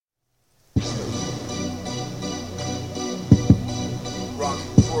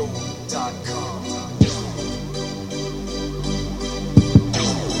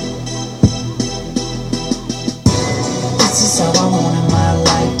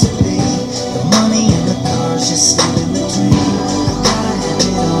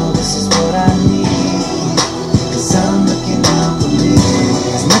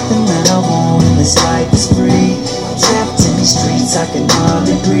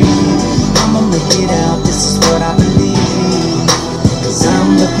it out, this is what I believe. 'Cause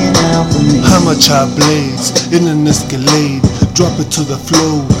I'm looking out for me. Hammer chop blades in an Escalade, drop it to the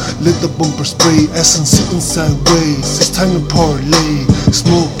flow, let the bumper spray, ass sitting sideways. It's time to parlay,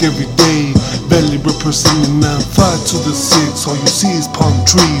 smoke every day, belly representing 9-5 to the 6. All you see is palm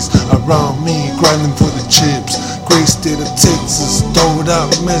trees around me, grinding for the chips. Great state of Texas, throwed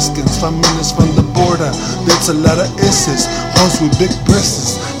out Mexicans, 5 minutes from the border. That's a lot of S's, hoes with big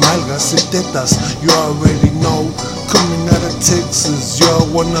breasts, nalgas y tetas, you already know. Coming out of Texas, y'all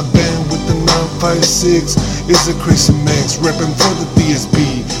wanna band with the 956. It's a crazy max, rapping for the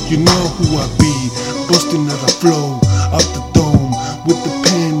DSB. You know who I be, busting out the flow, out the dome, with the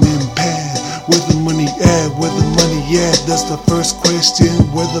pen and pad. Where the money at, where the money at? That's the first question,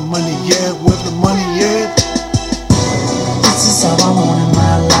 where the money at, where the money at? This is how I wanted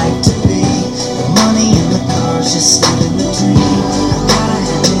my life to be. The money in the cars, just living the dream. I gotta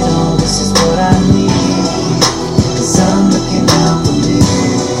have it all, this is what I need. 'Cause I'm looking out for me.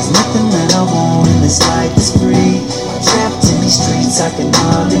 There's nothing that I want in this life is free. I'm trapped in these streets, I can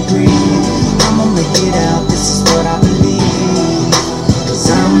hardly breathe. I'ma make it out, this is what I believe. 'Cause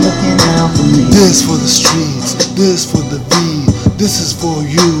I'm looking out for me. This for the streets, this for the V, this is for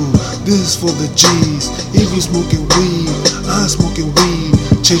you, this is for the G's. If you smoking weed, I'm smoking weed,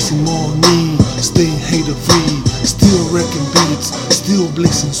 chasing more me, staying hater free, still wrecking beats, still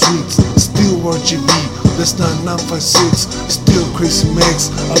blazing sweets, still RGB, that's not 956, still crazy max,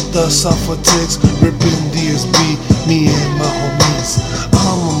 out the South of Tex, ripping DSB, me and my homies.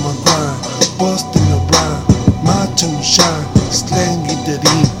 I'm on my grind, busting the rhyme, my turn to shine, slangy that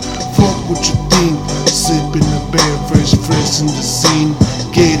in. Fuck what you think, sipping a beverage, fresh in the scene,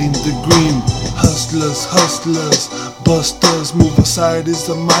 getting the green. Hustlers, hustlers, busters, move aside is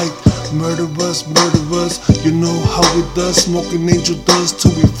the mic. Murderers, murderers, you know how it does. Smoking angel dust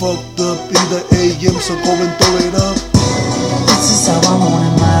till we fucked up in the AM, so go and throw it up. This is how I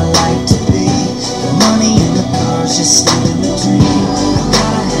wanted my life to be. The money in the cars, just living the dream. I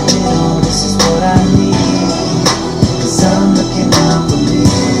gotta have it all, this is what I need. 'Cause I'm looking out for me.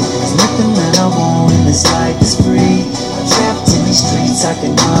 There's nothing that I want in this life is free. I'm trapped in these streets, I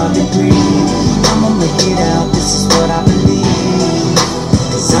can hardly breathe. I'ma make it out, this is what I